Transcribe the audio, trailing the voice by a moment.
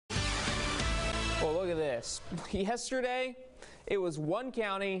Well, look at this. Yesterday, it was one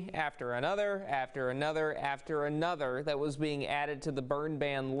county after another, after another, after another that was being added to the burn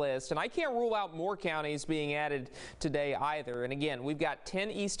ban list. And I can't rule out more counties being added today either. And again, we've got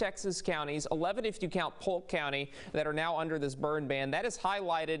 10 East Texas counties, 11 if you count Polk County, that are now under this burn ban. That is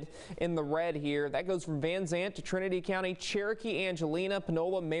highlighted in the red here. That goes from Van Zant to Trinity County, Cherokee, Angelina,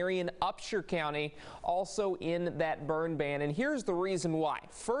 Panola, Marion, Upshur County, also in that burn ban. And here's the reason why.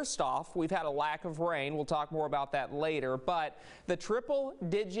 First off, we've had a lack of rain. We'll talk more about that later. But the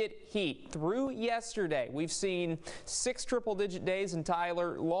triple-digit heat through yesterday. We've seen 6 triple-digit days in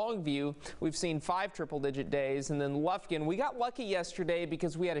Tyler, Longview. We've seen 5 triple-digit days, and then Lufkin. We got lucky yesterday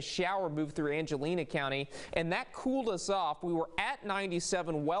because we had a shower move through Angelina County, and that cooled us off. We were at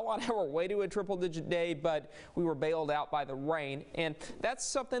 97, well on our way to a triple-digit day, but we were bailed out by the rain, and that's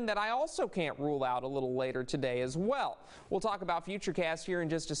something that I also can't rule out a little later today as well. We'll talk about Futurecast here in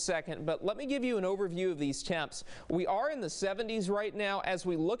just a second, but let me give you an overview of these temps. We are in the 70s right now as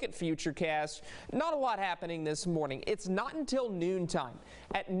we look at Futurecast. Not a lot happening this morning. It's not until noontime.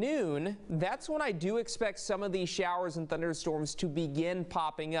 At noon, that's when I do expect some of these showers and thunderstorms to begin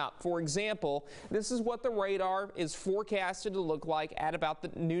popping up. For example, this is what the radar is forecasted to look like at about the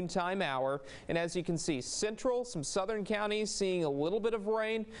noontime hour. And as you can see, central, some southern counties seeing a little bit of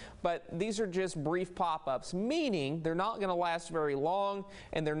rain, but these are just brief pop-ups, meaning they're not going to last very long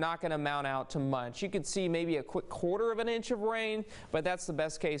and they're not going to mount out to much. You could see maybe a quick quarter of an inch of rain, but that's the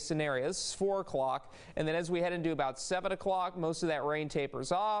best case scenario. This is 4 o'clock, and then as we head into about 7 o'clock, most of that rain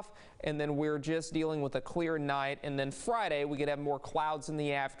tapers off, and then we're just dealing with a clear night, and then Friday we could have more clouds in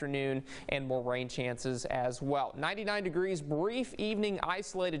the afternoon and more rain chances as well. 99 degrees, brief evening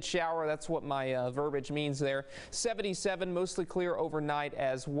isolated shower. That's what my verbiage means there. 77, mostly clear overnight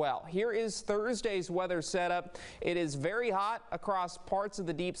as well. Here is Thursday's weather setup. It is very hot across parts of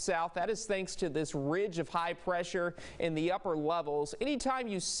the deep south. That is thanks to this ridge of high pressure in the upper levels. Anytime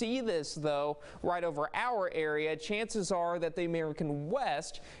you see this, though, right over our area, chances are that the American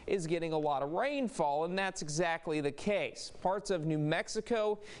West is getting a lot of rainfall, and that's exactly the case. Parts of New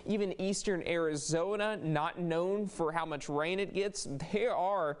Mexico, even eastern Arizona, not known for how much rain it gets, they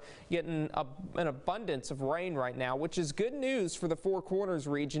are getting an abundance of rain right now, which is good news for the Four Corners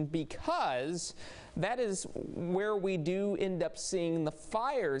region because that is where we do end up seeing the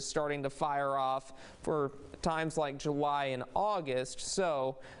fires starting to fire off for times like July and August.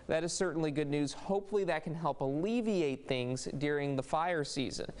 So that is certainly good news. Hopefully that can help alleviate things during the fire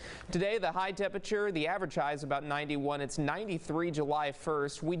season. Today, the high temperature, the average high is about 91. It's 93 July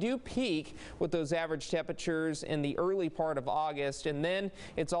 1st. We do peak with those average temperatures in the early part of August, and then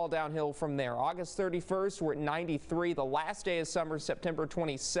it's all downhill from there. August 31st, we're at 93. The last day of summer, September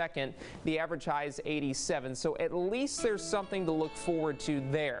 22nd, the average high is 87. So at least there's something to look forward to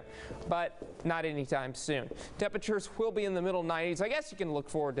there, but not anytime soon. Temperatures will be in the middle 90s. I guess you can look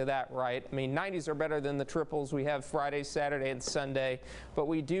forward to that, right? I mean, 90s are better than the triples we have Friday, Saturday, and Sunday, but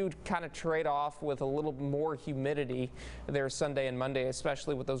we do kind of trade off with a little more humidity there Sunday and Monday,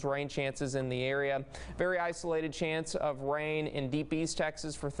 especially with those rain chances in the area. Very isolated chance of rain in deep East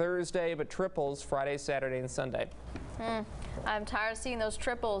Texas for Thursday, but triples Friday, Saturday, and Sunday. I'm tired of seeing those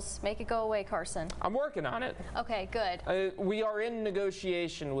triples. Make it go away, Carson. I'm working on it. Okay, good. We are in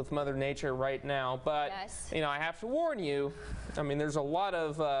negotiation with Mother Nature right now, but yes. You know, I have to warn you, I mean, there's a lot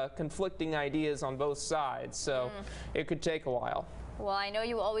of conflicting ideas on both sides, so it could take a while. Well, I know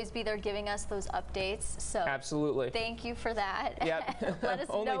you will always be there giving us those updates, so absolutely. Thank you for that. Yep. Let us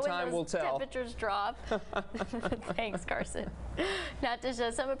Only know time when will those tell. temperatures drop. Thanks, Carson. Now, to show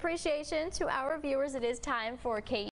some appreciation to our viewers, it is time for KU.